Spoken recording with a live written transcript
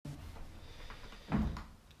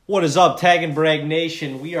What is up, Tag and Brag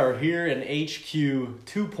Nation? We are here in HQ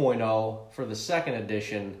 2.0 for the second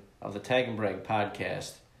edition of the Tag and Brag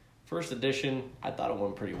podcast. First edition, I thought it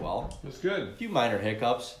went pretty well. It was good. A few minor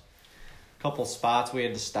hiccups. A couple spots we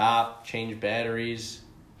had to stop, change batteries.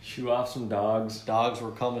 Shoo off some dogs. Dogs were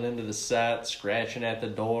coming into the set, scratching at the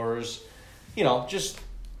doors. You know, just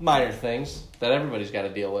minor things that everybody's got to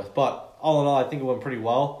deal with. But all in all, I think it went pretty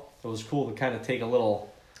well. It was cool to kind of take a little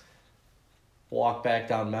walk back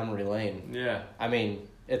down memory lane. Yeah. I mean,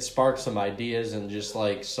 it sparked some ideas and just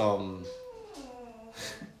like some...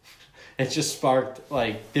 it just sparked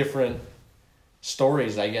like different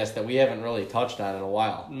stories, I guess, that we haven't really touched on in a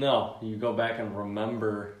while. No, you go back and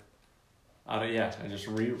remember... I just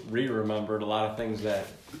remembered a lot of things that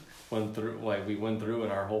we went through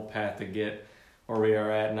in our whole path to get where we are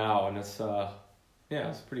at now, and it's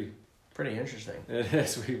it's pretty interesting. It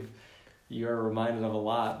is. You are reminded of a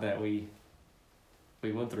lot that we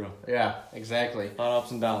went through. Yeah, exactly. A lot of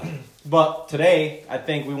ups and downs. But today, I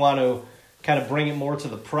think we want to kind of bring it more to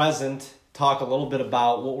the present, talk a little bit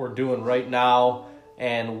about what we're doing right now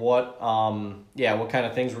and what kind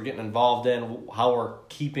of things we're getting involved in, how we're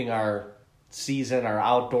keeping our season, our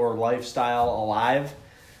outdoor lifestyle alive.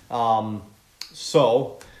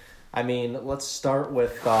 Let's start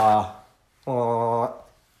with,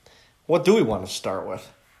 what do we want to start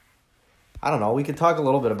with? I don't know. We could talk a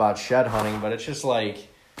little bit about shed hunting, but it's just like,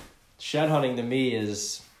 shed hunting to me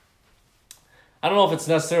is, I don't know if it's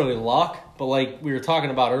necessarily luck, but like we were talking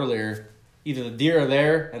about earlier, either the deer are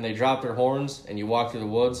there and they drop their horns and you walk through the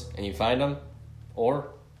woods and you find them, or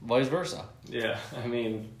vice versa. Yeah, I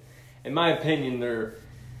mean, in my opinion, there's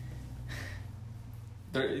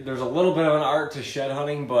a little bit of an art to shed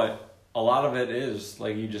hunting, but a lot of it is,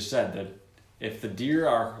 like you just said, that if the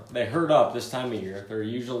deer they herd up this time of year, they're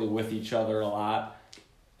usually with each other a lot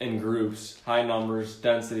in groups, high numbers,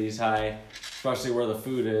 densities high, especially where the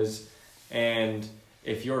food is. And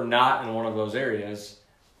if you're not in one of those areas,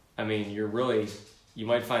 I mean, you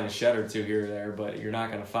might find a shed or two here or there, but you're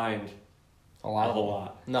not going to find a whole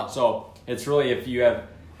lot. No. So it's really if you have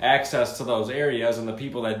access to those areas, and the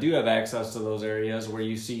people that do have access to those areas where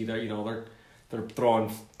you see that, they're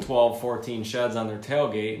throwing 12, 14 sheds on their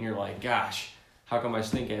tailgate, and you're like, gosh, how come I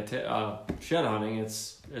stink at shed hunting?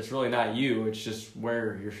 It's really not you. It's just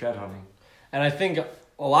where you're shed hunting. And I think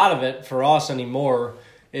a lot of it for us anymore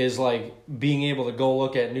is like being able to go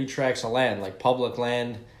look at new tracts of land, like public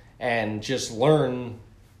land, and just learn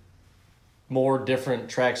more different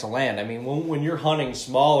tracts of land. I mean, when you're hunting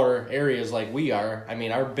smaller areas like we are, I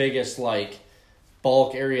mean, our biggest like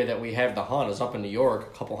bulk area that we have to hunt is up in New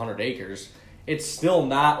York, a couple 100 acres. It's still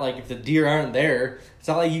not like, if the deer aren't there, it's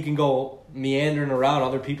not like you can go meandering around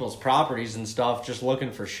other people's properties and stuff just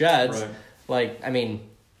looking for sheds. Right. Like, I mean,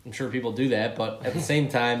 I'm sure people do that, but at the same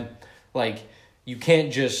time, like, you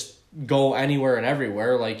can't just go anywhere and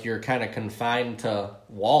everywhere. Like, you're kind of confined to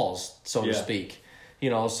walls, so to speak.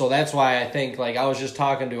 So that's why I think, like, I was just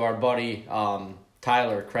talking to our buddy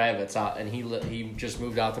Tyler Kravitz out, and he just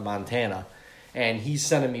moved out to Montana, and he's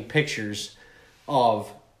sending me pictures of,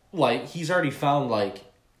 like, he's already found, like,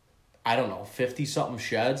 I don't know, 50-something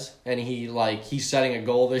sheds, and he's setting a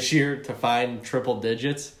goal this year to find triple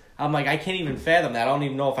digits. I'm like, I can't even fathom that. I don't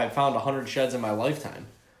even know if I've found 100 sheds in my lifetime.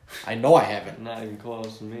 I know I haven't. Not even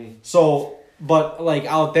close to me. So, but, like,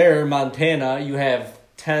 out there in Montana, you have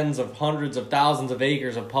tens of hundreds of thousands of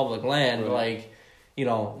acres of public land. Right.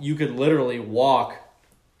 Like, you could literally walk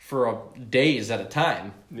for days at a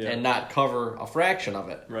time and not cover a fraction of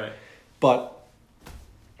it. Right. But,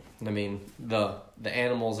 I mean, the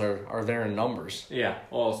animals are there in numbers. Yeah,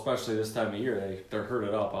 well, especially this time of year, they're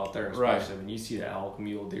herded up out there. Especially Right. when you see the elk,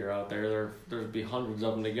 mule deer out there, there'd be hundreds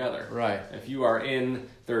of them together. Right. If you are in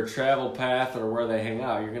their travel path or where they hang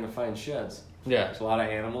out, you're gonna find sheds. Yeah. There's a lot of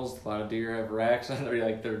animals. A lot of deer have racks, and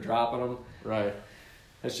they're dropping them. Right.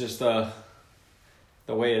 It's just the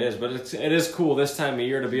way it is. But it is cool this time of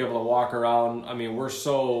year to be able to walk around. I mean,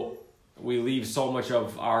 we leave so much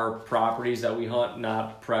of our properties that we hunt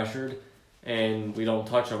not pressured, and we don't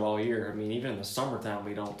touch them all year. I mean, even in the summertime,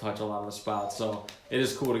 we don't touch a lot of the spots. So it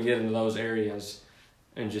is cool to get into those areas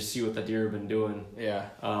and just see what the deer have been doing. Yeah.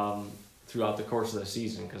 Throughout the course of the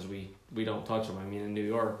season, because we don't touch them. I mean, in New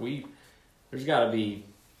York, there's got to be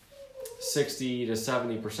 60 to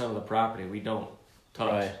 70% of the property we don't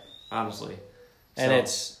touch. Right. Honestly. And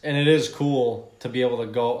it is cool to be able to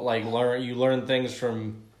go, like, learn things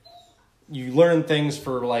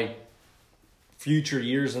for like future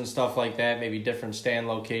years and stuff like that, maybe different stand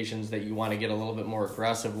locations that you want to get a little bit more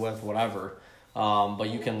aggressive with, whatever. But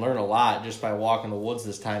you can learn a lot just by walking the woods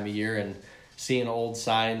this time of year and seeing old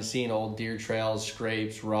signs, seeing old deer trails,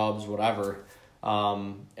 scrapes, rubs, whatever.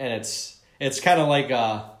 And it's kind of like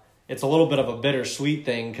it's a little bit of a bittersweet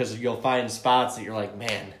thing because you'll find spots that you're like,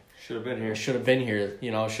 man, should have been here, should have been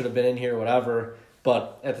in here, whatever.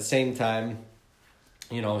 But at the same time,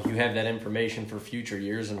 you have that information for future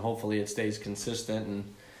years, and hopefully it stays consistent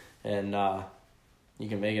and you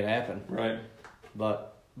can make it happen. Right.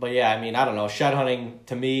 But yeah, I mean, I don't know. Shed hunting,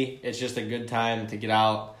 to me, it's just a good time to get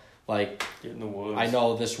out. Like, get in the woods. I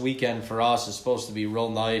know this weekend for us is supposed to be real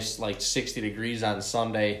nice, like 60 degrees on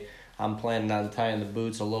Sunday. I'm planning on tying the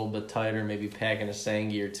boots a little bit tighter, maybe packing a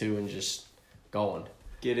Sangi or two and just going.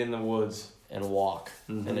 Get in the woods. And walk.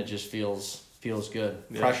 Mm-hmm. And it just feels good.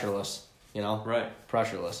 Yeah. Pressureless, Right.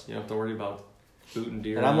 Pressureless. You don't have to worry about booting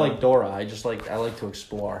deer. And I'm like Dora. I like to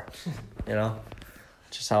explore,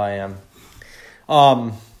 Just how I am.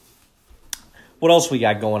 What else we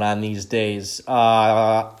got going on these days?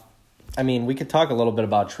 I mean, we could talk a little bit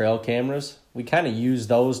about trail cameras. We kind of use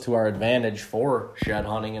those to our advantage for shed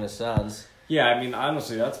hunting in a sense. Yeah, I mean,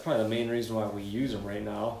 honestly, that's probably the main reason why we use them right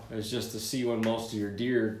now, is just to see when most of your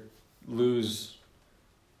deer lose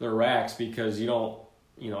their racks, because you don't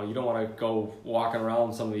want to go walking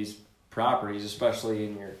around some of these properties, especially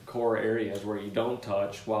in your core areas where you don't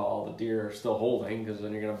touch while all the deer are still holding, because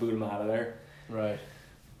then you're going to boot them out of there. Right.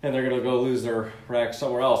 And they're going to go lose their racks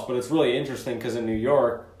somewhere else. But it's really interesting because in New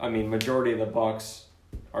York, I mean, majority of the bucks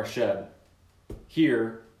are shed.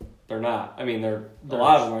 Here, they're not. I mean, a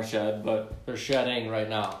lot of them are shed, but... They're shedding right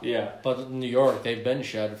now. Yeah. But in New York, they've been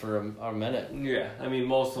shed for a minute. Yeah. I mean,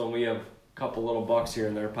 most of them, we have a couple little bucks here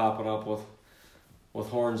and there popping up with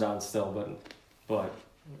horns on still, but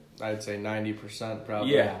I'd say 90%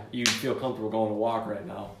 probably. Yeah, you'd feel comfortable going to walk right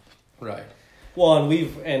now. Right. Well,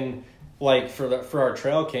 and for our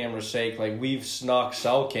trail camera's sake, like we've snuck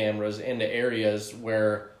cell cameras into areas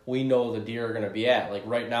where we know the deer are going to be at. Like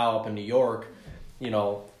right now up in New York,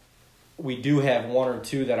 we do have one or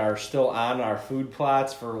two that are still on our food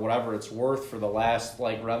plots for whatever it's worth for the last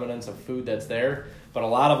like remnants of food that's there. But a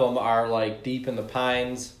lot of them are like deep in the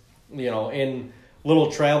pines, in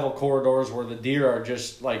little travel corridors where the deer are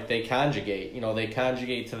just like they conjugate. They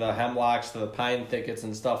conjugate to the hemlocks, to the pine thickets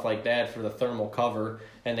and stuff like that for the thermal cover.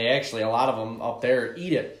 And they actually, a lot of them up there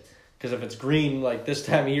eat it. Because if it's green, like this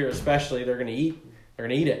time of year especially, they're going to eat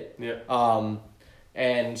it. Yeah.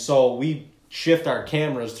 And so we shift our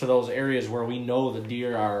cameras to those areas where we know the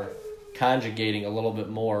deer are conjugating a little bit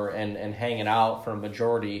more and hanging out for a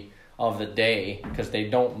majority of the day because they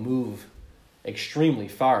don't move extremely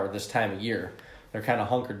far this time of year. They're kind of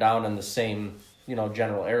hunkered down in the same,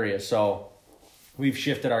 general area. So we've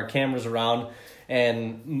shifted our cameras around,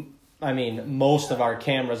 and I mean, most of our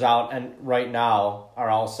cameras out and right now are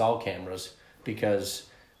all cell cameras because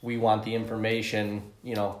we want the information,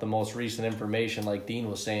 the most recent information, like Dean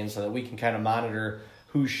was saying, so that we can kind of monitor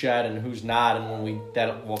who's shed and who's not, and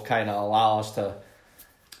that will kind of allow us to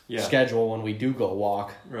schedule when we do go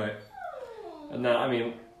walk. Right. And then, I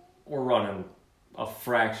mean, we're running a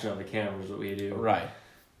fraction of the cameras that we do. Right.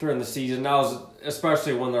 During the season. Now,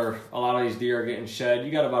 especially when a lot of these deer are getting shed,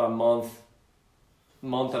 you got about a month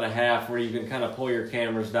and a half where you can kind of pull your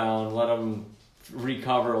cameras down, let them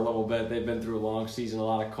recover a little bit. They've been through a long season, a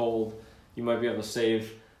lot of cold. You might be able to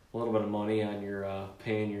save a little bit of money on your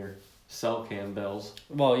paying your cell cam bills.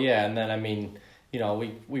 Well, yeah, and then, I mean,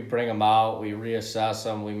 we bring them out, we reassess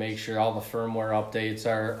them, we make sure all the firmware updates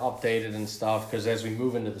are updated and stuff, because as we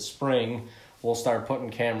move into the spring, we'll start putting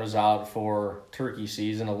cameras out for turkey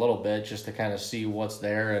season a little bit just to kind of see what's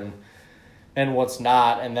there and what's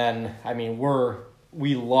not. And then, I mean,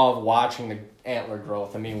 we love watching the antler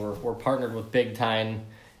growth. I mean, we're partnered with Big Time,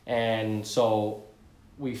 and so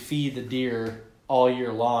we feed the deer all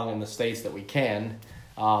year long in the states that we can.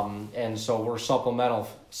 And so we're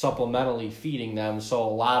supplementally feeding them. So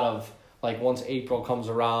a lot of, like, once April comes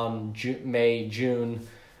around, May, June,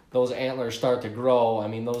 those antlers start to grow. I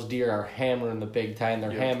mean, those deer are hammering the Big Time.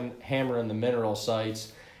 They're hammering the mineral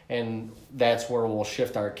sites, and that's where we'll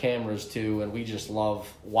shift our cameras to. And we just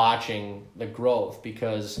love watching the growth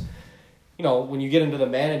because, when you get into the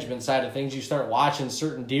management side of things, you start watching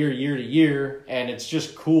certain deer year to year, and it's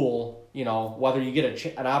just cool. Whether you get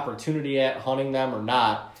an opportunity at hunting them or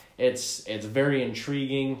not, it's very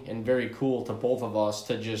intriguing and very cool to both of us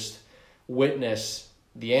to just witness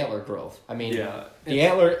the antler growth. I mean, the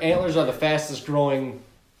antlers are the fastest growing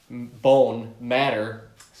bone matter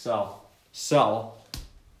cell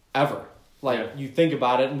ever. You think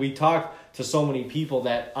about it, and we talk to so many people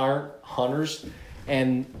that aren't hunters,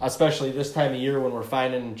 and especially this time of year when we're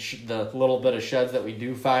finding the little bit of sheds that we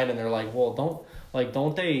do find, and they're like, well, like,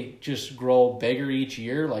 don't they just grow bigger each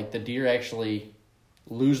year? Like, the deer actually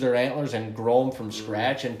lose their antlers and grow them from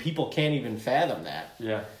scratch, and people can't even fathom that.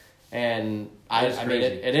 Yeah. And I mean,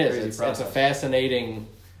 it is. It's a fascinating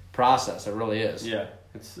process. It really is. Yeah.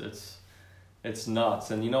 It's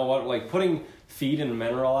nuts. And you know what? Like, putting feed and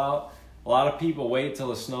mineral out, a lot of people wait till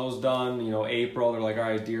the snow's done, April. They're like, all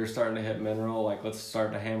right, deer's starting to hit mineral. Like, let's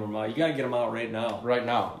start to hammer them out. You got to get them out right now. Right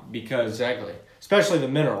now. Because... Exactly. Especially the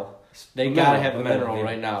mineral. They got to have the mineral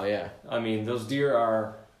right now, yeah. I mean, those deer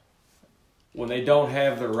are... When they don't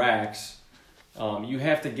have their racks, you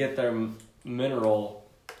have to get their mineral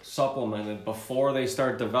supplemented before they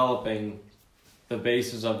start developing the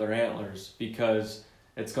bases of their antlers, because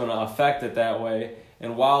it's going to affect it that way.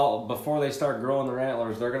 And before they start growing their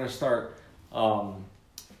antlers, they're going to start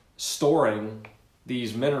storing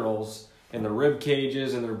these minerals in the rib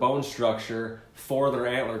cages and their bone structure for their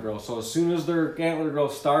antler growth. So as soon as their antler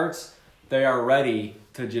growth starts, they are ready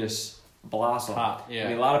to just blossom. Yeah. I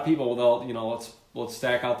mean, a lot of people, let's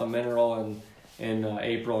stack out the mineral in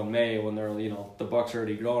April and May when they're, the buck's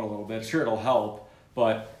already growing a little bit. Sure, it'll help,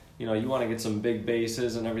 but you want to get some big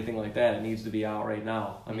bases and everything like that. It needs to be out right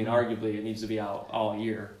now. I mean, arguably, it needs to be out all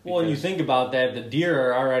year. Well, and you think about that, the deer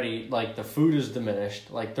are already, like, the food is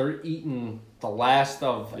diminished. Like, they're eating the last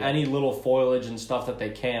of any little foliage and stuff that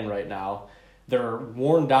they can right now. They're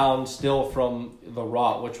worn down still from the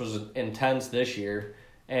rut, which was intense this year.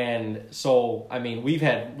 And so, I mean,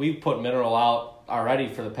 we've put mineral out already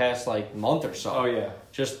for the past, month or so. Oh, yeah.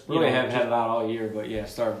 Just really haven't had it out all year, but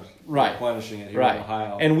started replenishing it here in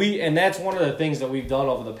Ohio. And that's one of the things that we've done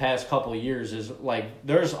over the past couple of years is,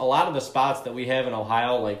 there's a lot of the spots that we have in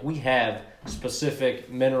Ohio, we have specific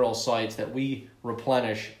mineral sites that we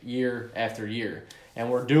replenish year after year. And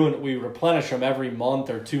we replenish them every month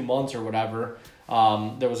or 2 months or whatever.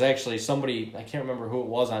 There was actually somebody, I can't remember who it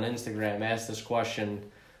was on Instagram, asked this question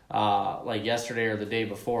yesterday or the day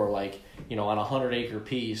before, on a 100-acre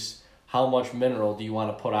piece, how much mineral do you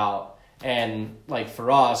want to put out? And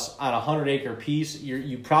for us, on a 100-acre piece,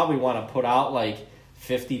 you probably want to put out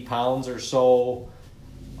 50 pounds or so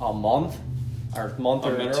a month, or month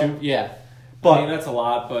or mineral? two. Yeah, but I mean, that's a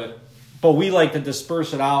lot, but we like to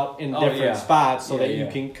disperse it out in different spots so that you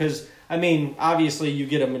can, because I mean, obviously you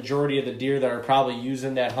get a majority of the deer that are probably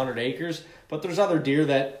using that 100 acres, but there's other deer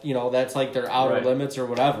that, that's their outer limits or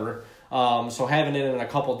whatever. So having it in a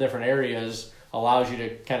couple different areas allows you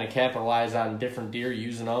to kind of capitalize on different deer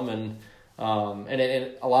using them, and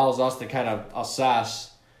it allows us to kind of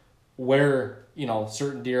assess where,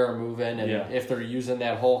 certain deer are moving, and if they're using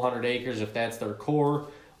that whole 100 acres, if that's their core,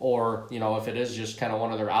 or, if it is just kind of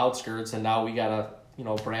one of their outskirts, and now we got to,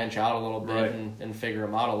 branch out a little bit and figure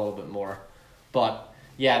them out a little bit more. But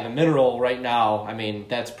yeah, the mineral right now, I mean,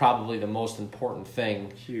 that's probably the most important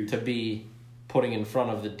thing to be putting in front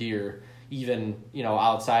of the deer, even,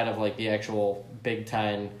 outside of the actual big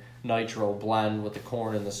time nitro blend with the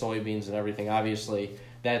corn and the soybeans and everything. Obviously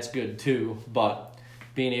that's good too, but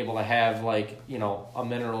being able to have a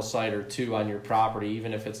mineral site or two on your property,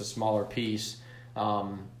 even if it's a smaller piece,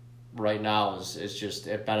 right now is just,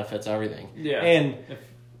 it benefits everything. Yeah. And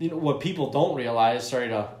what people don't realize, sorry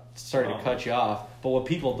to cut you off, but what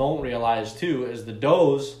people don't realize too is the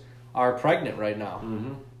does are pregnant right now.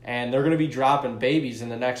 Mm-hmm. And they're going to be dropping babies in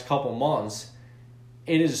the next couple months.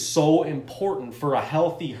 It is so important for a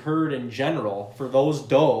healthy herd in general for those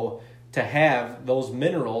doe to have those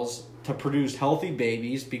minerals to produce healthy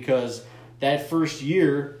babies, because that first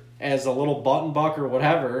year as a little button buck or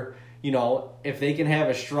whatever, if they can have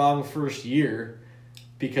a strong first year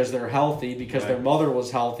because they're healthy, because their mother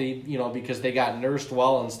was healthy, because they got nursed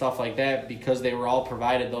well and stuff like that, because they were all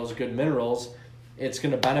provided those good minerals, it's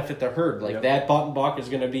going to benefit the herd. That button buck is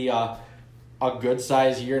going to be a good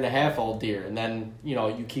size 1.5 old deer. And then,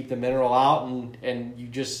 you keep the mineral out and you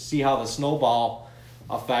just see how the snowball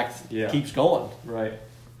effect keeps going. Right.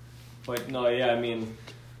 But no, I mean,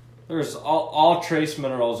 there's all trace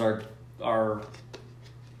minerals are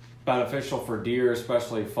beneficial for deer,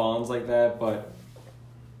 especially fawns like that, but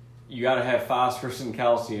you got to have phosphorus and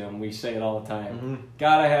calcium. We say it all the time. Mm-hmm.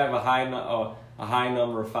 Got to have a high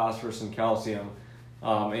number of phosphorus and calcium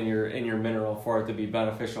in your mineral for it to be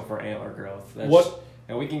beneficial for antler growth.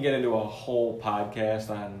 And we can get into a whole podcast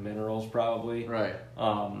on minerals probably. Right.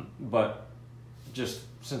 But just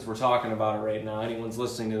since we're talking about it right now, anyone's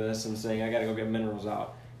listening to this and saying, I got to go get minerals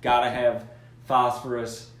out, got to have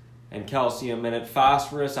phosphorus and calcium in it.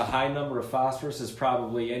 Phosphorus, a high number of phosphorus is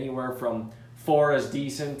probably anywhere from 4 is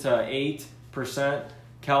decent to 8%.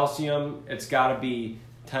 Calcium, it's got to be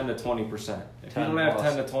 10 to 20%. If you don't have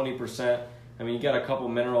 10 to 20%, I mean, you got a couple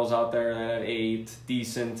minerals out there that have 8,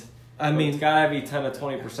 decent. I mean, it's gotta be 10 to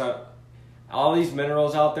 20%. All these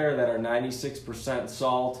minerals out there that are 96%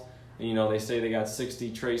 salt, you know, they say they got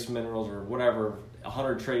 60 trace minerals or whatever,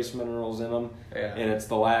 100 trace minerals in them, and it's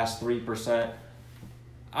the last 3%.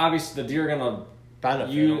 Obviously, the deer are gonna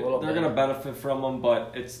benefit they're gonna benefit from them,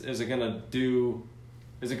 but is it gonna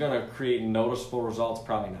create noticeable results?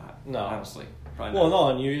 Probably not. No, honestly, probably not.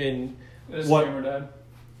 Well, no, and Is the camera dead?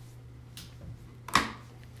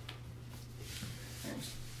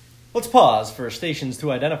 Let's pause for stations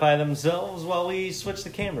to identify themselves while we switch the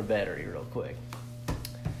camera battery real quick.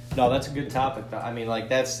 No, that's a good topic. I mean, like,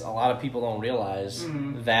 that's a lot of people don't realize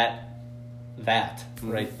that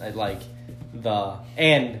right? Like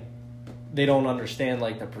and they don't understand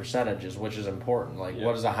like the percentages, which is important. Like,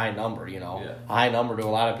 what is a high number? You know, a high number to a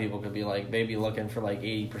lot of people could be like maybe looking for like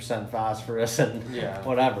 80% phosphorus and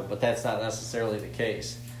whatever, but that's not necessarily the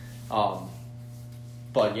case.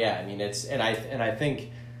 But yeah, I mean, I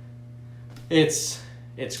think. It's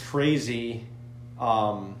crazy.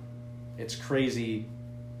 It's crazy.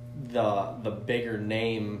 The bigger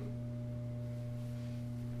name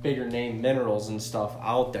minerals and stuff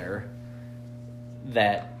out there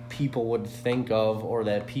that people would think of or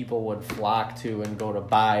that people would flock to and go to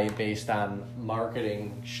buy based on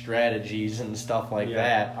marketing strategies and stuff like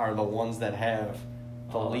that are the ones that have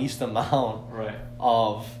the least amount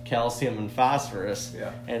of calcium and phosphorus.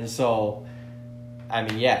 Yeah. And so, I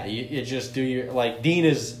mean, you just do your, like, Dean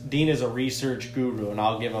is a research guru, and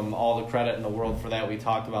I'll give him all the credit in the world for that. We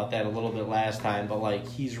talked about that a little bit last time, but like,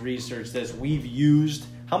 he's researched this. We've used,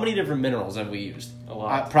 how many different minerals have we used? A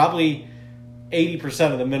lot. Probably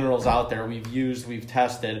 80% of the minerals out there we've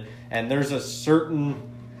tested, and there's a certain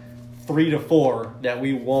 3 to 4 that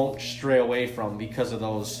we won't stray away from because of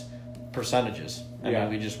those percentages. I mean,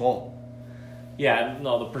 we just won't. Yeah,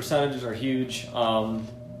 no, the percentages are huge, and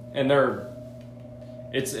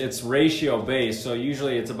it's ratio based, so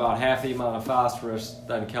usually it's about half the amount of phosphorus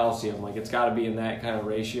than calcium. Like, it's got to be in that kind of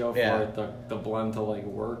ratio for the blend to like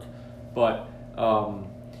work. But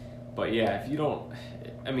yeah, if you don't,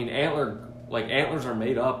 I mean, antlers are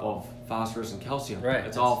made up of phosphorus and calcium. Right.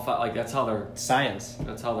 It's all like that's how they're science.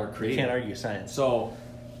 That's how they're created. You can't argue science. So,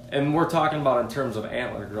 and we're talking about in terms of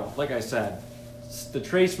antler growth. Like I said, the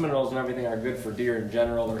trace minerals and everything are good for deer in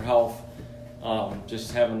general, their health.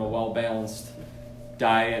 Just having a well balanced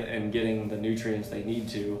diet and getting the nutrients they need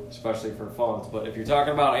to, especially for fawns. But if you're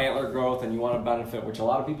talking about antler growth and you want to benefit, which a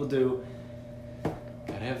lot of people do,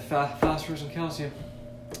 gotta have phosphorus and calcium.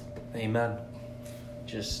 Amen.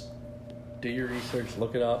 Just do your research,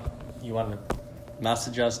 look it up. You want to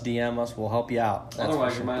message us, DM us, we'll help you out. That's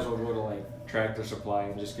Otherwise, you might as well go to like Tractor Supply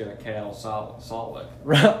and just get a cattle salt lick.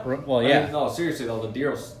 Well, yeah. I mean, no, seriously though, the deer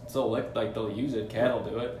will still lick, like they'll use it. Cattle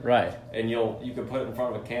do it. Right. And you can put it in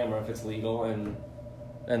front of a camera if it's legal, and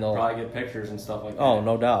they'll probably get pictures and stuff like that. Oh,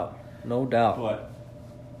 no doubt. But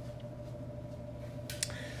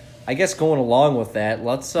I guess going along with that,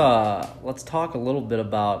 let's talk a little bit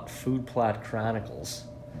about Food Plot Chronicles,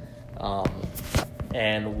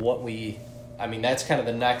 and that's kind of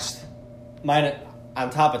the next mine on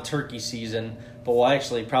top of turkey season, but we'll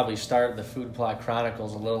actually probably start the Food Plot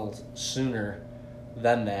Chronicles a little sooner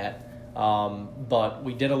than that. But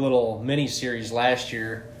we did a little mini series last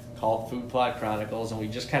year called Food Plot Chronicles, and we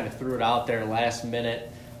just kind of threw it out there last minute.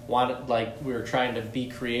 We were trying to be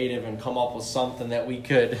creative and come up with something that we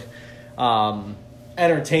could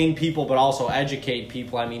entertain people, but also educate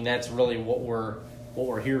people. I mean, that's really what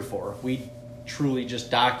we're here for. We truly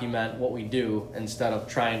just document what we do instead of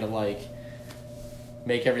trying to like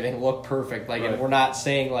make everything look perfect. Like, and we're not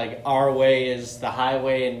saying like our way is the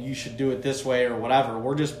highway and you should do it this way or whatever.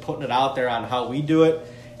 We're just putting it out there on how we do it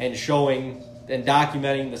and showing and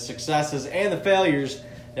documenting the successes and the failures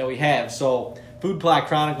that we have. So Food Plot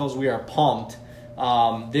Chronicles, we are pumped.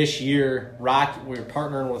 This year, we're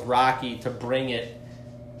partnering with Rocky to bring it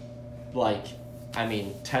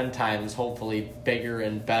 10 times, hopefully bigger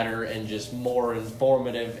and better and just more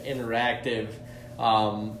informative, interactive,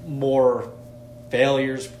 more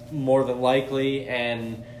failures more than likely.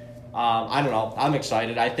 And I don't know, I'm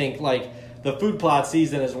excited. I think the food plot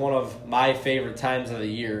season is one of my favorite times of the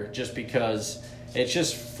year just because it's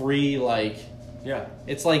just free.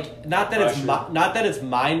 It's not that it's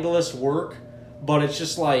mindless work, but it's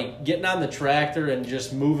just like getting on the tractor and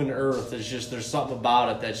just moving earth. It's just, there's something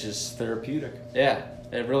about it that's just therapeutic. Yeah,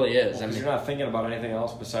 it really is. Because you're not thinking about anything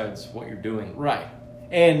else besides what you're doing. Right.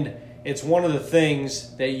 And it's one of the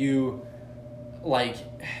things that you, I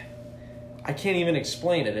can't even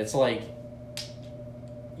explain it. It's like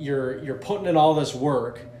you're putting in all this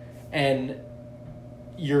work and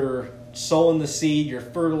you're sowing the seed, you're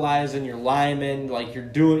fertilizing, you're liming, like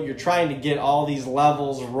you're trying to get all these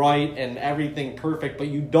levels right and everything perfect, but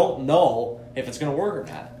you don't know if it's going to work or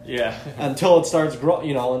not. Yeah. Until it starts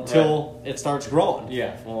it starts growing.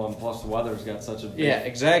 Yeah. Well, and plus the weather's got such a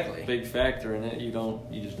big factor in it. You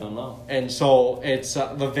just don't know. And so it's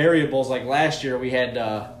the variables. Like last year, we had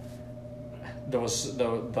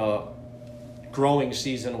the growing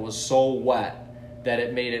season was so wet that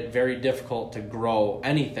it made it very difficult to grow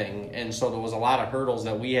anything, and so there was a lot of hurdles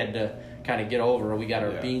that we had to kind of get over. We got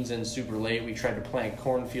our beans in super late. We tried to plant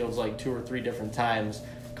cornfields like 2 or 3 different times.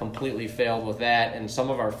 Completely failed with that, and some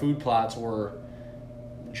of our food plots were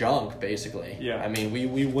junk, basically. Yeah. I mean,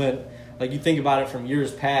 we went, like, you think about it from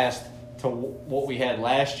years past to what we had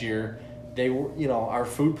last year, they were, our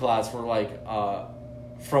food plots were like,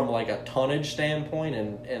 from like a tonnage standpoint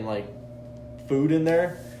and like food in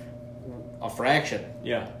there, a fraction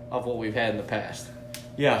of what we've had in the past.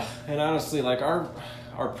 Yeah, and honestly, like our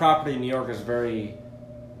property in New York is very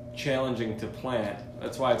challenging to plant.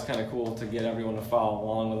 That's why it's kind of cool to get everyone to follow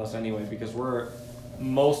along with us anyway, because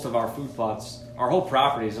most of our food plots, our whole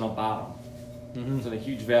property is in a bottom. Mm-hmm. It's in a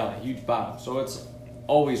huge valley, huge bottom. So it's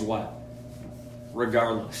always wet,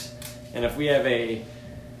 regardless. And if we have a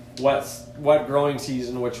wet growing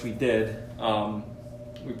season, which we did,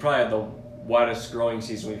 we probably had the wettest growing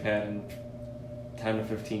season we've had in 10 to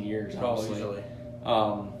 15 years, honestly.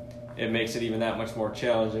 It makes it even that much more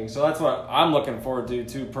challenging. So that's what I'm looking forward to,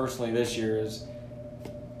 too, personally, this year is,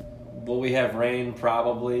 will we have rain?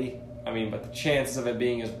 Probably. I mean, but the chances of it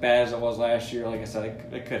being as bad as it was last year, like I said,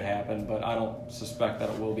 it could happen, but I don't suspect that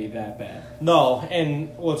it will be that bad. No,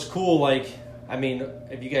 and what's cool, like, I mean,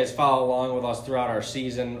 if you guys follow along with us throughout our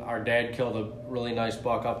season, our dad killed a really nice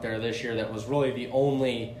buck up there this year that was really the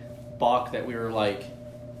only buck that we were, like,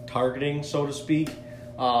 targeting, so to speak.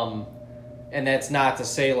 And that's not to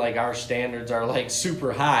say, like, our standards are, like,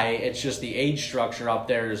 super high. It's just the age structure up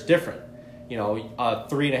there is different. A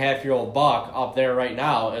 3.5-year-old buck up there right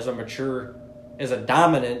now is a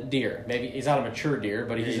dominant deer. Maybe he's not a mature deer,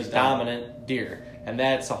 but he's a dominant deer. And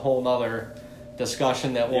that's a whole nother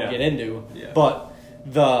discussion that we'll get into. Yeah. But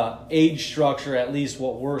the age structure, at least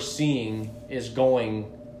what we're seeing, is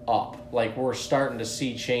going up. Like, we're starting to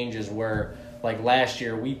see changes where, like, last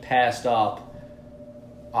year we passed up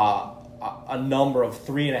a number of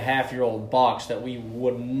 3.5-year-old bucks that we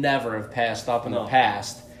would never have passed up in the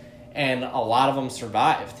past, and a lot of them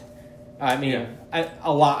survived. I mean,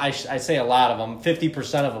 I say a lot of them.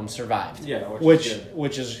 50% of them survived. Yeah,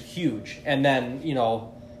 which is huge. And then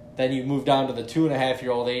then you move down to the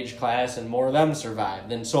 2.5-year-old age class, and more of them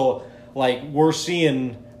survived. And so, like, we're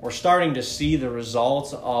starting to see the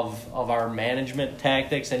results of our management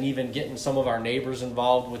tactics, and even getting some of our neighbors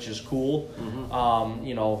involved, which is cool.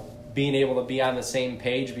 Mm-hmm. Being able to be on the same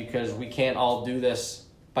page, because we can't all do this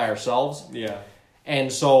by ourselves. Yeah. And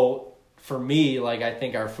so for me, like, I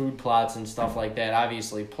think our food plots and stuff like that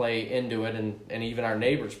obviously play into it, and even our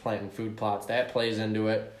neighbors planting food plots, that plays into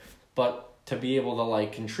it. But to be able to,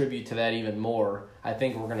 like, contribute to that even more, I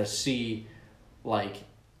think we're going to see, like,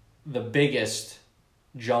 the biggest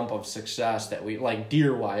jump of success that we, like,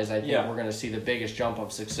 deer-wise, I think we're going to see the biggest jump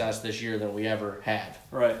of success this year than we ever have.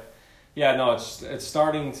 Right. Yeah, no, it's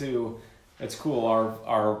starting to, it's cool.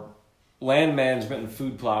 Our land management and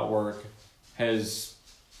food plot work has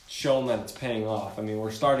shown that it's paying off. I mean,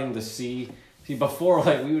 we're starting to see before,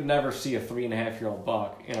 like, we would never see a 3.5-year-old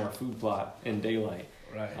buck in our food plot in daylight.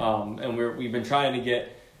 Right. And we've been trying to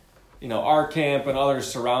get, our camp and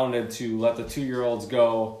others surrounded to let the 2-year-olds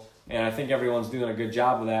go, and I think everyone's doing a good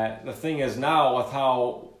job of that. The thing is now, with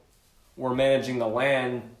how we're managing the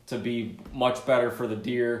land to be much better for the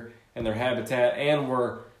deer and their habitat, and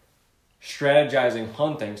we're strategizing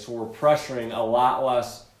hunting, so we're pressuring a lot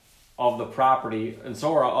less of the property, and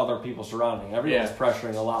so are other people surrounding. Everyone's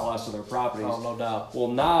pressuring a lot less of their properties. Oh, no doubt. Well,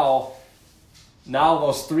 now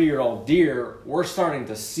those 3-year-old deer, we're starting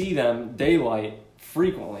to see them daylight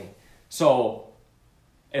frequently. So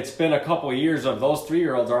it's been a couple of years of those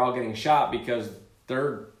 3-year-olds are all getting shot because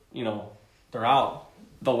they're out.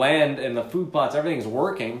 The land and the food plots, everything's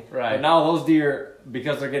working. Right. But now those deer,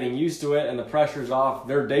 because they're getting used to it and the pressure's off,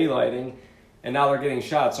 they're daylighting, and now they're getting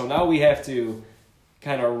shot. So now we have to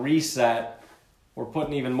kind of reset. We're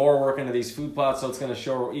putting even more work into these food plots, so it's going to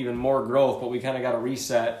show even more growth, but we kind of got to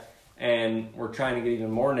reset, and we're trying to get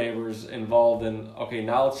even more neighbors involved in, okay,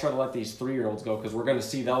 now let's try to let these 3-year-olds go, because we're going to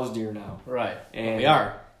see those deer now. Right. And we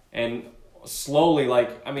are. And slowly,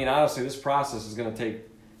 like, I mean, honestly, this process is going to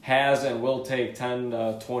has and will take 10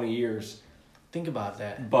 to 20 years. Think about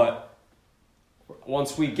that. But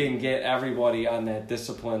once we can get everybody on that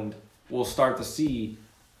disciplined, we'll start to see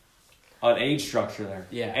an age structure there.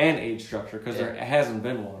 Yeah. And age structure, because there hasn't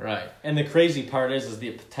been one. Right. And the crazy part is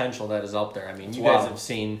the potential that is up there. I mean, you guys have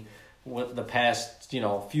seen what the past,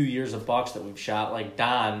 few years of bucks that we've shot. Like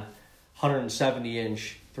Don,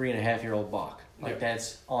 170-inch, 3.5-year-old buck. Like,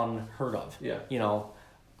 that's unheard of. Yeah.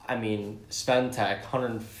 I mean, Sventech,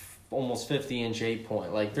 almost 50-inch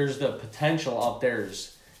 8-point. Like, there's the potential up there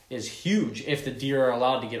is huge if the deer are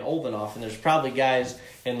allowed to get old enough. And there's probably guys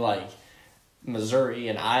in, like, Missouri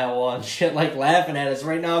and Iowa and shit, like, laughing at us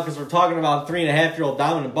right now because we're talking about 3.5-year-old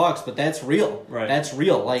dominant bucks, but that's real. Right. That's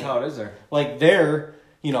real. Like, that's how it is there. Like, there,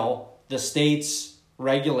 the state's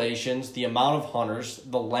regulations, the amount of hunters,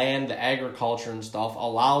 the land, the agriculture and stuff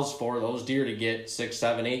allows for those deer to get 6,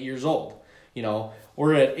 7, 8 years old.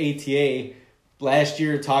 We're at ATA last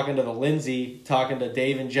year talking to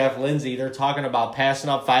Dave and Jeff Lindsay. They're talking about passing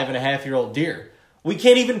up 5.5-year-old deer. We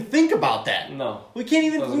can't even think about that. No, we can't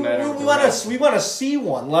even. Doesn't matter We want to see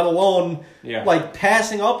one, let alone like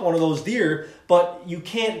passing up one of those deer. But you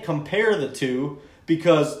can't compare the two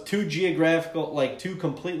because two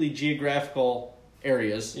completely geographical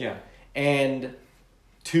areas. Yeah, and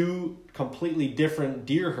two completely different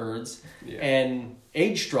deer herds and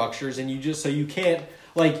age structures, and you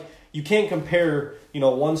can't compare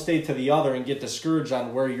one state to the other and get discouraged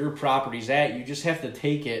on where your property's at. You just have to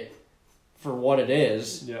take it for what it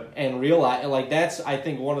is and realize, like, that's, I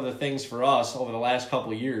think, one of the things for us over the last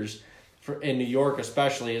couple of years in New York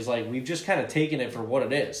especially is, like, we've just kind of taken it for what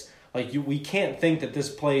it is. Like, we can't think that this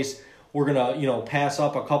place we're gonna pass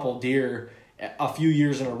up a couple deer a few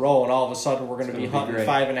years in a row and all of a sudden we're gonna be hunting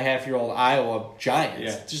 5.5-year-old Iowa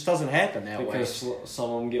giants. It just doesn't happen that way. Because some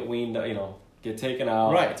of them get weaned, get taken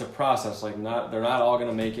out. Right. It's a process. Like, they're not all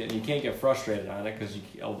gonna make it, and you can't get frustrated on it because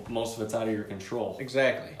most of it's out of your control.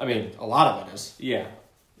 Exactly. I mean, a lot of it is. Yeah,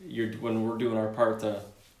 when we're doing our part to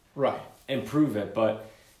improve it, but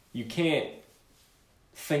you can't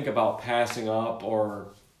think about passing up or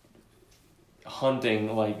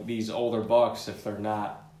hunting like these older bucks if they're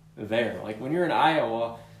not there. Like, when you're in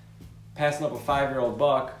Iowa, passing up a 5-year-old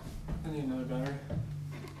buck. I need another battery.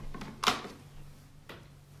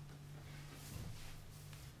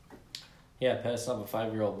 Yeah, passing up a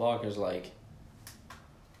 5-year-old buck is like.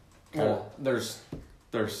 Well, there's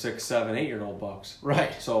 6, 7, 8-year-old bucks.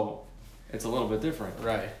 Right. So it's a little bit different.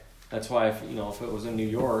 Right. That's why if it was in New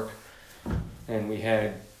York, and we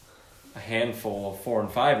had a handful of 4 and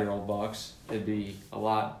 5-year-old bucks, it'd be a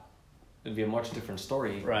much different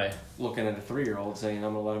story. Right. Looking at a 3-year-old saying,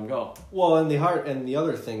 I'm gonna let him go. Well, and the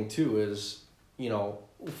other thing too is,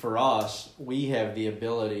 for us, we have the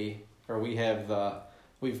ability, or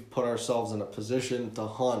we've put ourselves in a position to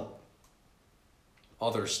hunt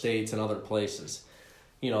other states and other places.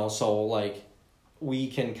 So, like, we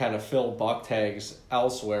can kind of fill buck tags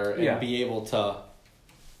elsewhere and be able to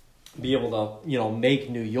make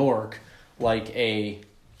New York like a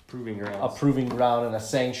proving ground and a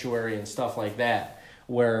sanctuary and stuff like that,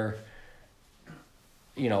 where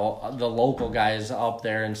the local guys up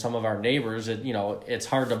there and some of our neighbors, it's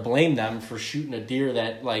hard to blame them for shooting a deer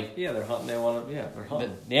that, like, they're hunting. They're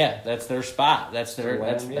hunting. That's their spot. That's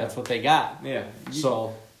that's what they got. Yeah.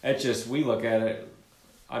 So it's just, we look at it.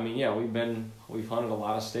 I mean, we've hunted a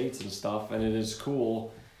lot of states and stuff, and it is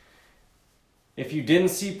cool. If you didn't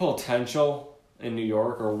see potential in New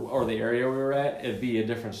York or the area we were at, it'd be a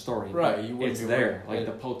different story. Right. It's there. Like,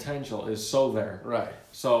 the potential is so there. Right.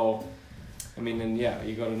 So, I mean, and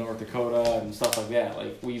you go to North Dakota and stuff like that.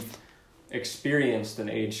 Like, we've experienced an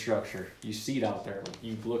age structure. You see it out there. Like,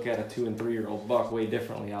 you look at a 2 and 3-year-old buck way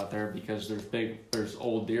differently out there because there's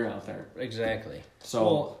old deer out there. Exactly.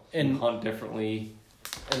 So, you hunt differently.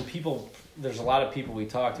 And there's a lot of people we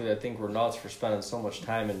talk to that think we're nuts for spending so much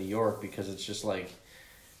time in New York, because it's just like,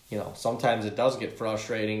 sometimes it does get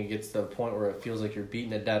frustrating. It gets to the point where it feels like you're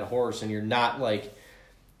beating a dead horse and you're not, like,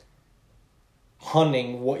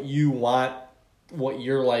 hunting what you want, what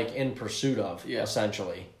you're, like, in pursuit of,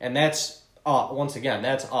 essentially. And that's, once again,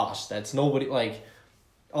 that's us. That's nobody, like,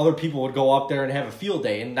 other people would go up there and have a field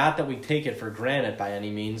day. And not that we take it for granted by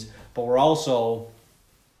any means, but we're also,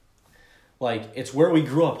 like, it's where we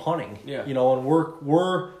grew up hunting. Yeah. And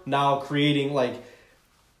we're now creating, like,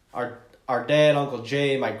 our dad, Uncle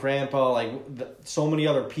Jay, my grandpa, like, so many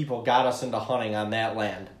other people got us into hunting on that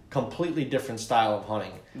land. Completely different style of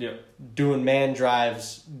hunting. Yep. Doing man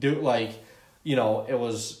drives, it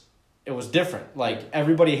was different. Like,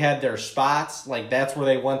 everybody had their spots. Like, that's where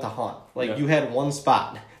they went to hunt. Like, you had one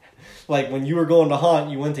spot. Like, when you were going to hunt,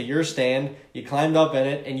 you went to your stand, you climbed up in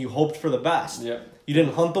it, and you hoped for the best. Yep. You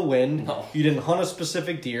didn't hunt the wind. No. You didn't hunt a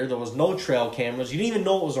specific deer. There was no trail cameras. You didn't even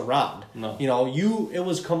know it was around. No. It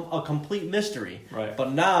was a complete mystery. Right.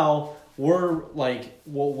 But now we're like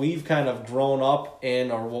what we've kind of grown up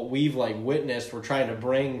in or what we've like witnessed, we're trying to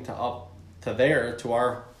bring to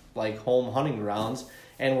our like home hunting grounds,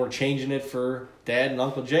 and we're changing it for Dad and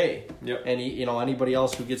Uncle Jay. Yep. And anybody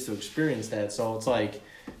else who gets to experience that. So it's like,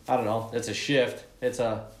 I don't know, it's a shift. It's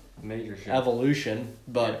a major shift. Evolution,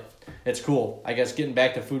 but it's cool. I guess getting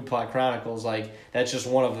back to Food Plot Chronicles, like that's just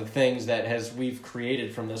one of the things that we've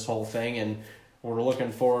created from this whole thing, and we're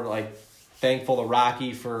looking forward, like thankful to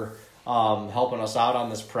Rocky for helping us out on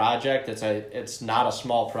this project. It's not a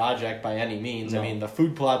small project by any means. No. I mean, the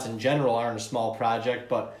food plots in general aren't a small project,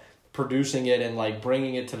 but producing it and like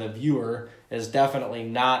bringing it to the viewer is definitely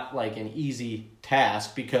not like an easy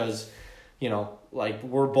task because, like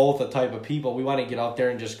we're both the type of people, we want to get out there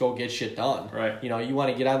and just go get shit done. Right. You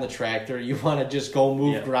want to get on the tractor, you want to just go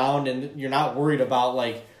move ground, and you're not worried about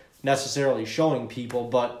like necessarily showing people,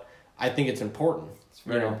 but I think it's important. It's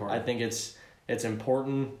very important. I think it's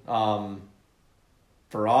important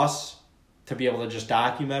for us to be able to just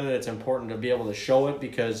document it. It's important to be able to show it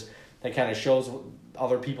because that kind of shows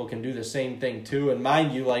other people can do the same thing too. And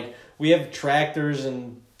mind you, like we have tractors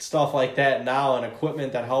and stuff like that now and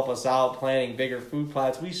equipment that help us out planting bigger food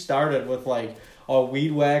plots. We started with like a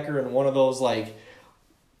weed whacker and one of those like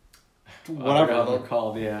whatever they're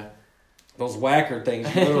called, those whacker things.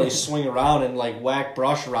 You literally swing around and like whack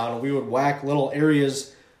brush around, and we would whack little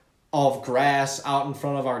areas of grass out in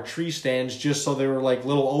front of our tree stands just so they were like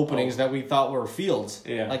little openings that we thought were fields.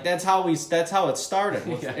 Yeah. Like that's how it started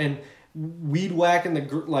with, and weed whacking the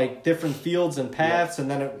like different fields and paths, and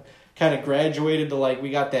then it kind of graduated to like we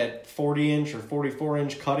got that 40-inch or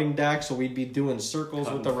 44-inch cutting deck, so we'd be doing circles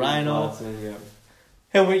with the rhino.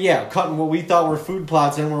 And we cutting what we thought were food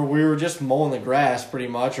plots in, where we were just mowing the grass pretty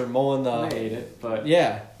much, or mowing the. They ate it, but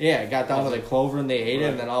it got down to the clover and they ate it,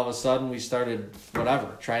 and then all of a sudden we started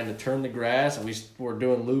trying to turn the grass, and we were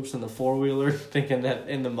doing loops in the 4-wheeler, thinking that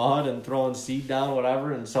in the mud and throwing seed down,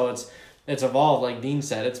 whatever, and so it's evolved. Like Dean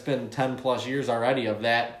said, it's been 10 plus years already of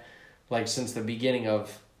that, like since the beginning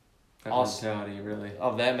of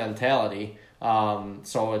that mentality.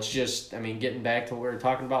 So it's just, I mean, getting back to what we were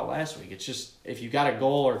talking about last week, it's just, if you got a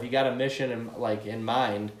goal or if you got a mission in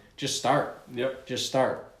mind, just start. Yep. Just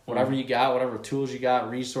start. Whatever you got, whatever tools you got,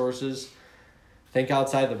 resources, think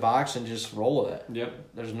outside the box and just roll with it.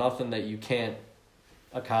 Yep. There's nothing that you can't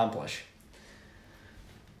accomplish.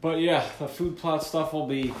 But the food plot stuff will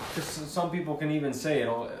be, cause some people can even say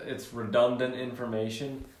it's redundant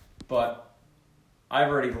information, but I've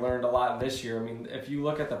already learned a lot this year. I mean, if you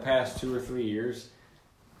look at the past 2 or 3 years,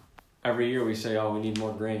 every year we say, we need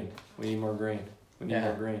more grain. We need more grain. We need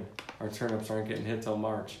more grain. Our turnips aren't getting hit till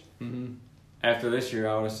March. Mm-hmm. After this year,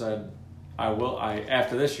 I would have said,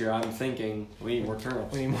 after this year, I'm thinking, we need more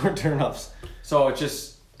turnips. We need more turnips. So it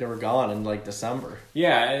just... They were gone in like December.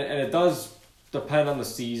 Yeah, and it does depend on the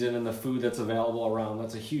season and the food that's available around.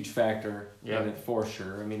 That's a huge factor in it for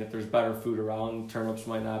sure. I mean, if there's better food around, turnips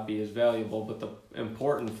might not be as valuable, but the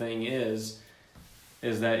important thing is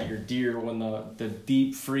that your deer, when the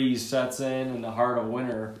deep freeze sets in the heart of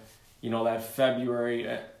winter, that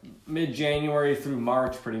February, mid-January through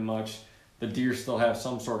March pretty much, the deer still have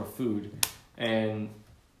some sort of food. And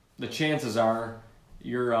the chances are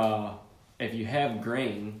if you have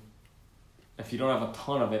grain, if you don't have a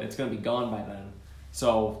ton of it, it's going to be gone by then.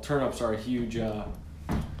 So turnips are a huge,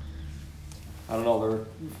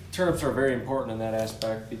 turnips are very important in that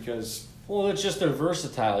aspect because... Well, it's just they're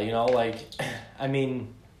versatile, like, I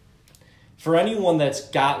mean, for anyone that's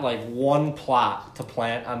got like one plot to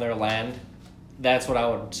plant on their land, that's what I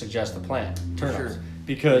would suggest to plant, turnips. Sure.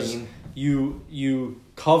 Because you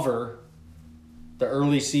cover the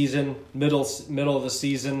early season, middle of the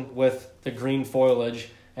season with the green foliage,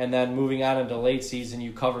 and then moving on into late season,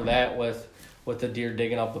 you cover that with the deer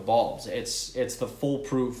digging up the bulbs. It's the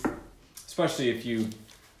foolproof. Especially if you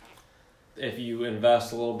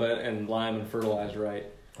invest a little bit in lime and fertilize right.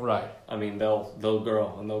 Right. I mean, they'll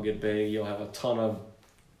grow and they'll get big. You'll have a ton of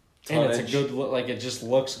tonnage. And it's a good look. Like, it just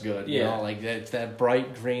looks good. You know, like it's that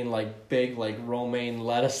bright green, like big, like romaine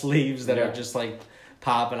lettuce leaves that are just like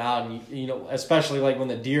popping out. And especially like when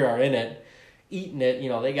the deer are in it, eating it,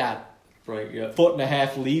 they got 1.5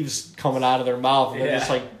 foot leaves coming out of their mouth, and they're just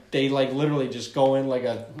like, they like literally just go in like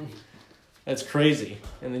a, that's crazy.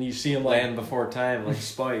 And then you see him land before time, like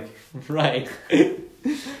Spike. Right. He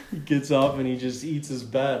gets up and he just eats his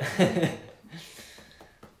bed.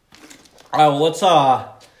 All right, well,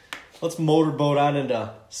 let's motorboat on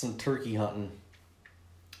into some turkey hunting.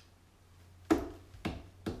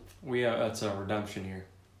 That's a redemption year.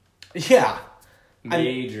 Yeah.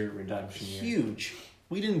 Major redemption year. Huge.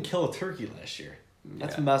 We didn't kill a turkey last year.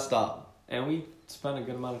 That's messed up. And we spent a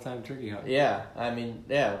good amount of time turkey hunting. Yeah, I mean,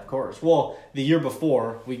 yeah, of course. Well, the year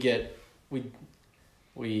before, we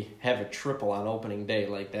have a triple on opening day.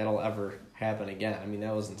 Like, that'll ever happen again. I mean,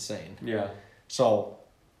 that was insane. Yeah. So,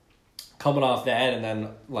 coming off that, and then,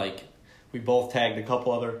 like, we both tagged a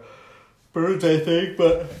couple other birds, I think,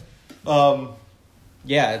 but,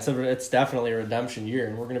 yeah, it's definitely a redemption year,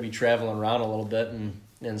 and we're going to be traveling around a little bit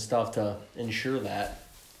and stuff to ensure that.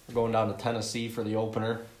 We're going down to Tennessee for the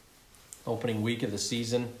opening week of the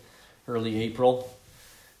season, early April.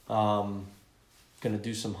 Going to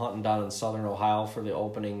do some hunting down in southern Ohio for the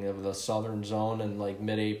opening of the southern zone in like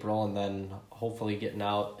mid-April, and then hopefully getting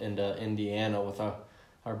out into Indiana with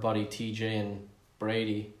our buddy TJ and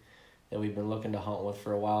Brady that we've been looking to hunt with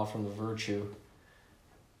for a while from the Virtue.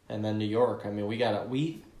 And then New York. I mean, we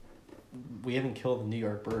haven't killed a New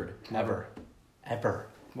York bird ever.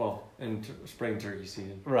 Well, in spring turkey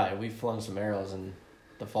season. Right, we flung some arrows in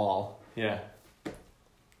the fall. Yeah.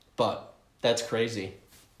 But that's crazy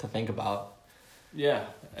to think about. Yeah,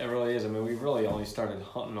 it really is. I mean, we really only started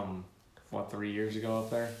hunting them, 3 years ago up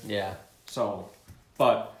there? Yeah. So,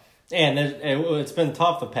 but... And it's been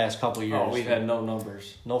tough the past couple of years. Oh, we've had no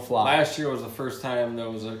numbers. No flocks. Last year was the first time there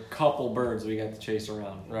was a couple birds we got to chase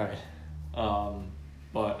around. Right.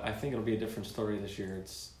 But I think it'll be a different story this year.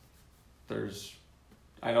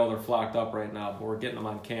 I know they're flocked up right now, but we're getting them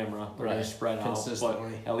on camera. They're right. just spread out,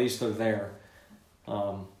 consistently. but at least they're there.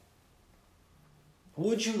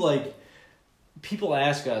 Would you like? People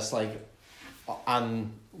ask us like,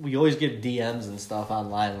 we always get DMs and stuff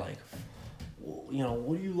online like, you know,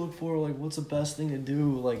 what do you look for? Like, what's the best thing to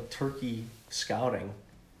do? Like turkey scouting.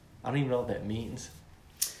 I don't even know what that means.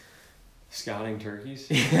 Scouting turkeys?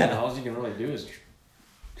 Yeah. All you can really do is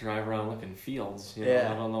drive around looking fields. You know?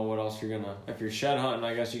 Yeah. I don't know what else you're gonna. If you're shed hunting,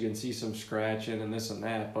 I guess you can see some scratching and this and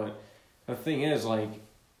that. But the thing is, like,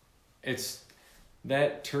 it's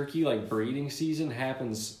that turkey like breeding season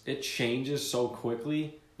happens. It changes so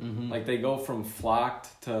quickly. Mm-hmm. Like they go from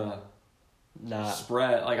flocked to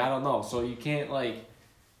spread. Like I don't know. So you can't like.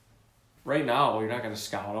 Right now, you're not gonna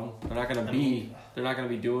scout them. They're not gonna be. They're not gonna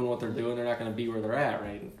be doing what they're doing. They're not gonna be where they're at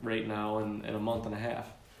right now in a month and a half.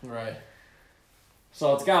 Right.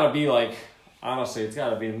 So it's got to be like, honestly, it's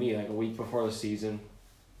got to be to me like a week before the season.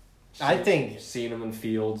 I think seeing them in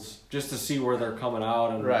fields just to see where they're coming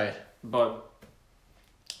out and right. But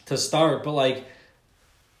to start, but like,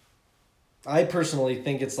 I personally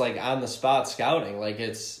think it's like on the spot scouting. Like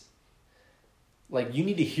it's like you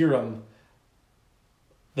need to hear them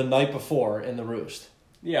the night before in the roost.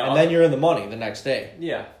 Yeah, and then you're in the money the next day.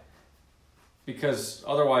 Yeah. Because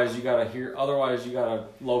otherwise you gotta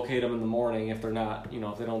locate them in the morning if they're not,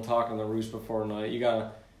 if they don't talk in the roost before night.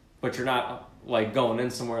 But you're not like going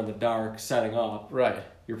in somewhere in the dark, setting up. Right.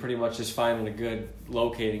 You're pretty much just finding a good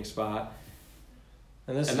locating spot.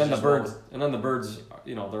 And then the birds,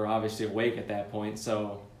 they're obviously awake at that point.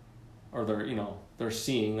 So, or they're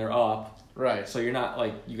seeing, they're up. Right. So you're not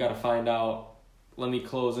like, you got to find out. Let me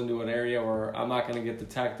close into an area where I'm not going to get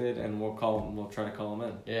detected, and we'll try to call them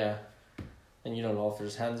in. Yeah. And you don't know if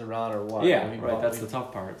there's hens around or what. Yeah, right. That's the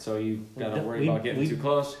tough part. So you gotta worry about getting too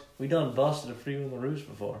close. We done busted a few in the roost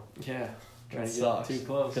before. Yeah, trying to get too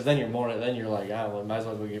close. Because then you're like, well, might as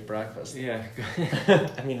well go get breakfast. Yeah.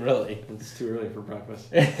 I mean, really. It's too early for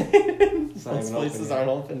breakfast. Those places aren't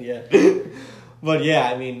open yet. But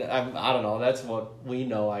yeah, I mean, I don't know. That's what we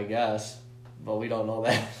know, I guess. But we don't know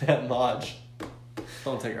that much.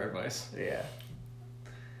 Don't take our advice. Yeah.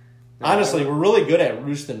 Honestly, we're really good at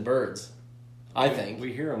roosting birds. I think.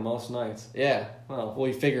 We hear them most nights. Yeah. Well,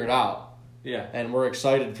 we figure it out. Yeah. And we're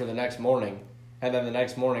excited for the next morning. And then the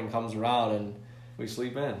next morning comes around and... we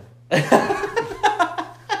sleep in. No,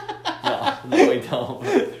 we don't.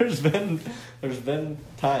 There's been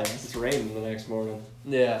times. It's raining the next morning.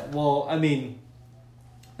 Yeah. Well, I mean,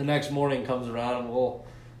 the next morning comes around and we'll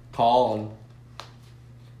call and...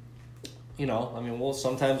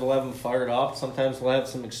 sometimes we'll have them fired up. Sometimes we'll have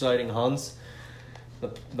some exciting hunts.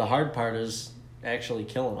 The hard part is actually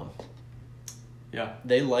killing them. Yeah.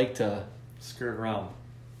 They like to skirt around.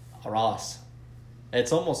 Ross.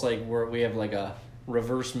 It's almost like we have like a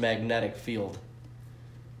reverse magnetic field.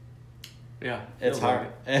 Yeah. It's hard.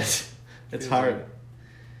 Like it's hard. Like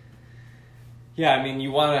yeah, I mean,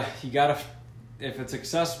 you gotta, if it's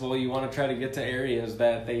accessible, you want to try to get to areas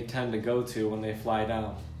that they tend to go to when they fly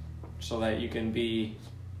down, so that you can be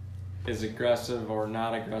as aggressive or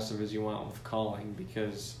not aggressive as you want with calling,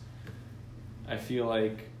 because I feel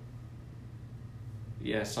like,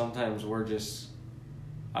 sometimes we're just,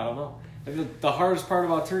 I don't know. The hardest part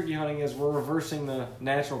about turkey hunting is we're reversing the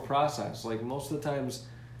natural process. Like most of the times...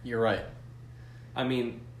 You're right. I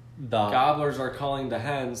mean, gobblers are calling the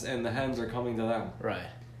hens, and the hens are coming to them. Right.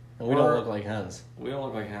 And we don't look like hens. We don't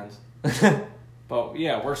look like hens. But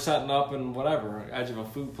yeah, we're setting up in whatever, edge of a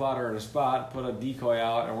food plot or at a spot, put a decoy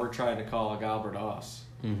out, and we're trying to call a gobbler to us.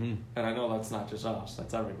 Mm-hmm. And I know that's not just us,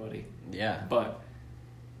 that's everybody. Yeah. But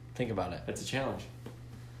think about it. It's a challenge.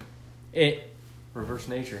 Reverse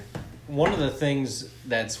nature. One of the things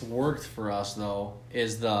that's worked for us, though,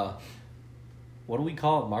 is what do we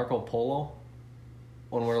call it, Marco Polo?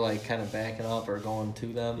 When we're like kind of backing up or going to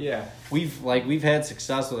them. Yeah. We've had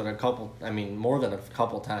success with it more than a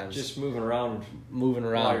couple times. Just moving around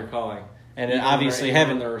while you're calling. And obviously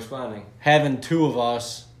they're responding. Having two of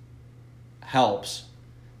us helps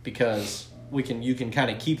because you can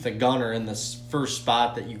kind of keep the gunner in this first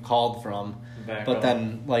spot that you called from.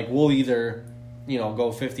 Then we'll either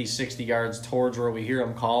go 50, 60 yards towards where we hear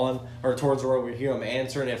them calling or towards where we hear them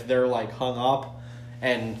answering if they're like hung up,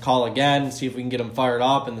 and call again, see if we can get them fired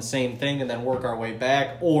up, and the same thing, and then work our way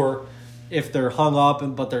back. Or if they're hung up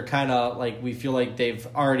but they're kind of like we feel like they've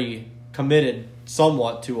already committed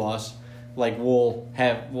somewhat to us, like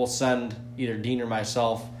we'll send either Dean or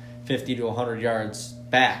myself 50 to 100 yards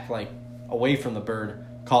back, like away from the bird,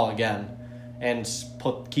 call again, and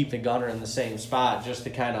keep the gunner in the same spot just to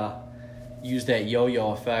kind of use that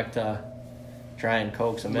yo-yo effect to try and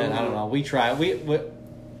coax them in. I don't know. We try. We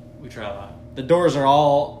try a lot. The doors are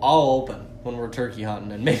all open when we're turkey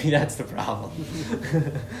hunting, and maybe that's the problem.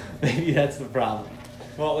 Maybe that's the problem.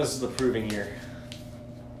 Well, this is the proving year.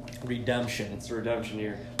 Redemption. It's a redemption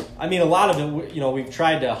year. I mean, a lot of it, we've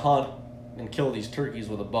tried to hunt and kill these turkeys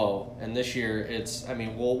with a bow, and this year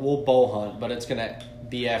we'll bow hunt, but it's gonna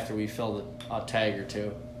be after we fill a tag or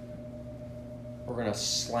two. We're gonna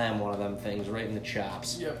slam one of them things right in the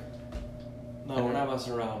chops. Yep. No, we're not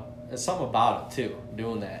messing around. There's something about it too,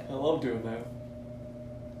 doing that. I love doing that.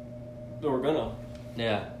 But we're gonna.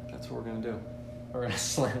 Yeah. That's what we're gonna do. We're gonna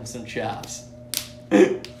slam some chops.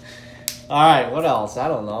 Alright, what else? I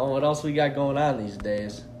don't know. What else we got going on these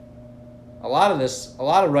days? A lot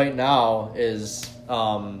of right now is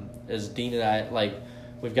Dean and I,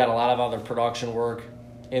 we've got a lot of other production work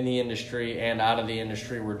in the industry and out of the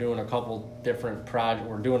industry. We're doing a couple different projects.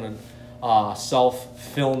 We're doing a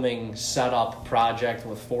self-filming setup project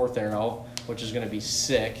with Fourth Arrow, which is going to be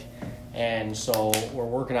sick. And so we're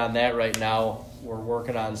working on that right now. We're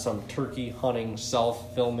working on some turkey hunting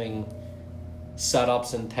self-filming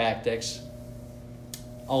setups and tactics.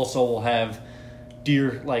 Also, we'll have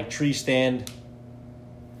deer, tree stand,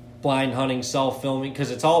 blind hunting, self-filming,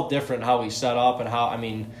 because it's all different how we set up and how,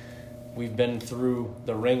 we've been through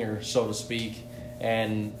the ringer, so to speak.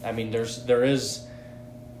 And,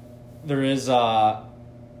 there is not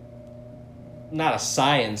a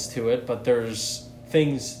science to it, but there's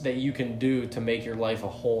things that you can do to make your life a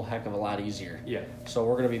whole heck of a lot easier. Yeah. So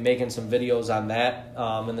we're going to be making some videos on that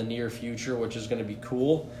in the near future, which is going to be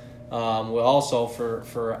cool. We also,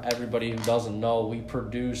 for everybody who doesn't know, we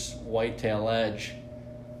produce Whitetail Edge,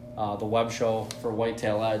 the web show for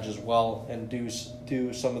Whitetail Edge as well, and do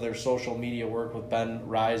some of their social media work with Ben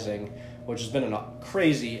Rising, which has been a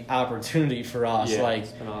crazy opportunity for us. Yeah,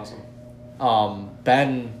 it's been awesome.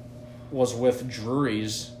 Ben was with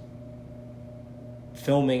Drury's,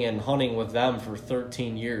 filming and hunting with them for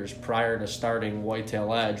 13 years prior to starting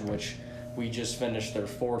Whitetail Edge, which we just finished their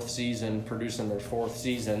producing their fourth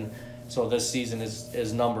season. So this season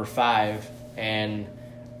is number 5, and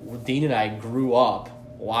Dean and I grew up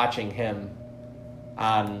watching him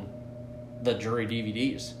on the Drury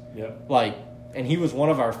DVDs. Yep. And he was one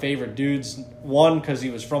of our favorite dudes. 1, because he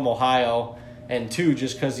was from Ohio, and 2,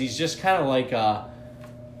 just because he's just kind of like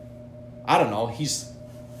I don't know, he's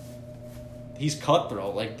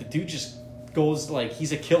cutthroat. The dude just goes,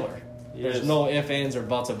 he's a killer. There's no ifs, ands, or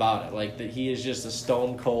buts about it. He is just a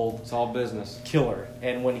stone cold. It's all business. Killer.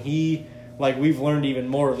 And when he, we've learned even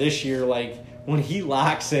more this year, when he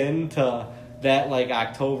locks into that,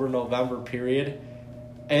 October, November period,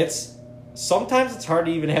 sometimes it's hard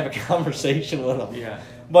to even have a conversation with him. Yeah.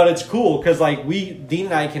 But it's cool, because, Dean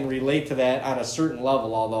and I can relate to that on a certain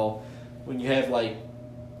level, although when you have,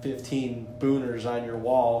 15 booners on your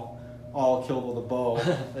wall, all killed with a bow,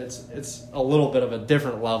 it's a little bit of a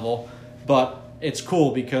different level, but it's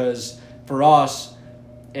cool because for us,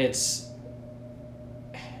 it's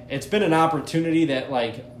been an opportunity that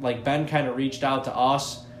Ben kind of reached out to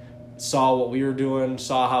us, saw what we were doing,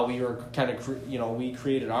 saw how we were kind of we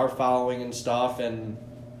created our following and stuff, and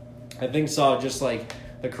I think saw just the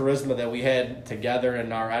charisma that we had together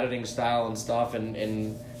and our editing style and stuff,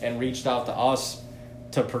 and reached out to us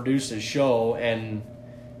to produce his show. And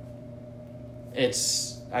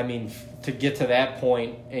it's, to get to that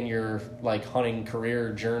point in your like hunting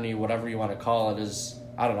career journey, whatever you want to call it, is,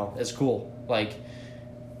 I don't know, it's cool. Like,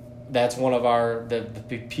 that's one of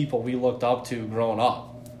the people we looked up to growing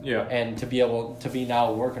up. Yeah. And to be able to be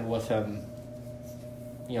now working with him,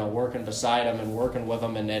 you know, working beside him and working with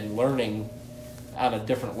him and learning on a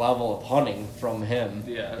different level of hunting from him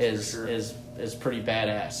is pretty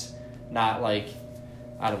badass. Not like,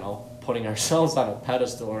 I don't know, putting ourselves on a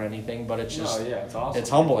pedestal or anything, but it's just, it's awesome. It's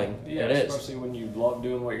humbling. Yeah, it is. Especially when you love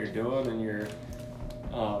doing what you're doing and you're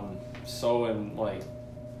so in, like,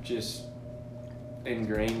 just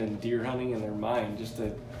ingrained in deer hunting in their mind, just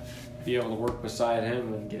to be able to work beside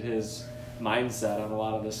him and get his mindset on a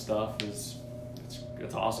lot of this stuff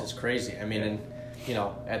it's awesome. It's crazy. I mean, and you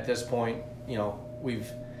know, at this point, you know,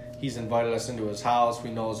 he's invited us into his house. We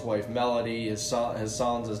know his wife Melody, his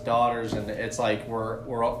sons, his daughters, and it's like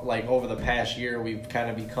we're like over the past year we've kind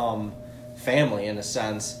of become family in a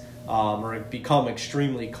sense, or become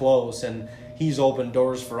extremely close, and he's opened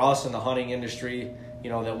doors for us in the hunting industry, you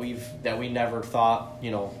know, that we never thought, you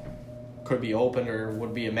know, could be opened or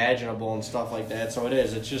would be imaginable and stuff like that. So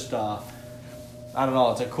it's just I don't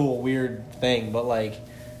know, it's a cool, weird thing, but like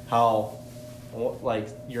how like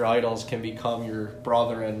your idols can become your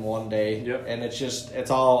brother in one day. Yep. And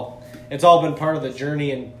it's all been part of the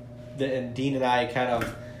journey, and Dean and I kind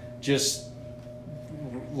of just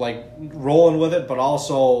like rolling with it, but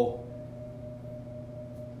also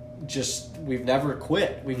just we've never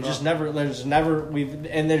quit. There's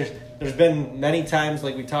been many times,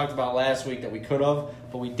 like we talked about last week, that we could have,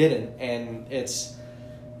 but we didn't. And it's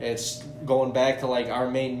going back to like our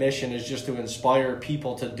main mission is just to inspire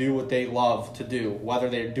people to do what they love to do, whether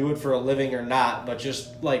they do it for a living or not, but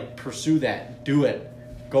just like pursue that, do it,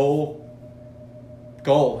 go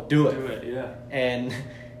do it. Do it, yeah. And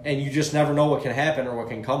you just never know what can happen or what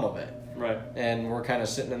can come of it. Right. And we're kind of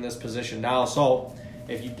sitting in this position now. So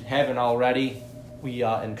if you haven't already, we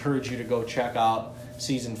encourage you to go check out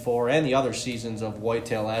Season 4 and the other seasons of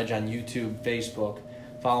Whitetail Edge on YouTube, Facebook.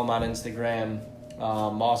 Follow them on Instagram,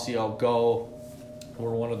 Mossio Go. We're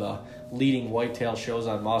one of the leading whitetail shows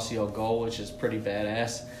on Mossio Go, which is pretty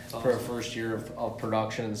badass for a first year of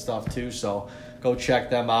production and stuff too. So go check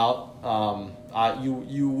them out.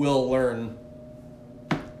 You will learn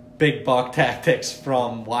big buck tactics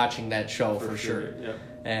from watching that show for sure. Yep.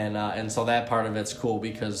 And so that part of it's cool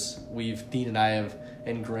because Dean and I have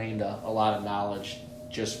ingrained a lot of knowledge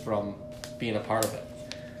just from being a part of it.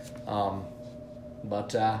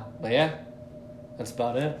 But yeah, that's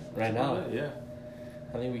about it right now. Yeah.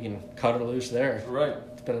 I think we can cut it loose there. Right.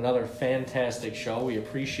 It's been another fantastic show. We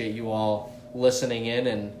appreciate you all listening in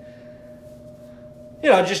and, you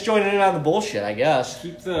know, just joining in on the bullshit, I guess.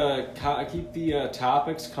 Keep the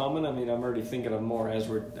topics coming. I mean, I'm already thinking of more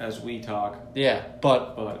as we talk. Yeah,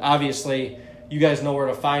 but obviously you guys know where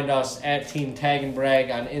to find us at Team Tag and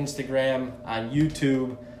Brag on Instagram, on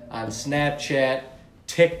YouTube, on Snapchat,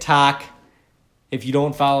 TikTok. If you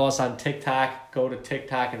don't follow us on TikTok, go to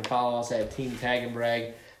TikTok and follow us at Team Tag and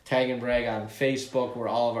Brag. Tag and Brag on Facebook, where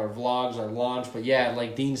all of our vlogs are launched. But yeah,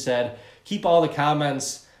 like Dean said, keep all the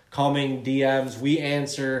comments coming, DMs. We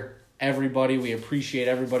answer everybody. We appreciate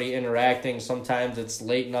everybody interacting. Sometimes it's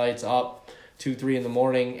late nights, up 2-3 in the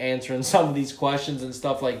morning, answering some of these questions and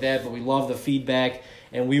stuff like that. But we love the feedback,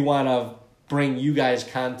 and we want to bring you guys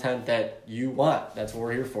content that you want. That's what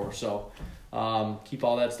we're here for. So keep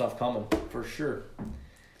all that stuff coming. For sure.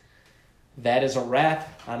 That is a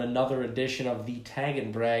wrap on another edition of the Tag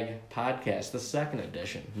and Brag podcast, the second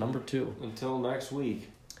edition, number 2. Until next week,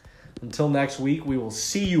 we will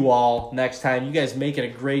see you all next time. You guys make it a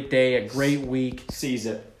great day, a great week. Seize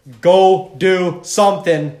it. Go do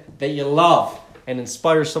something that you love and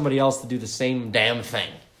inspire somebody else to do the same damn thing.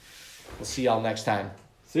 We'll see y'all next time.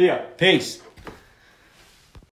 See ya. Peace.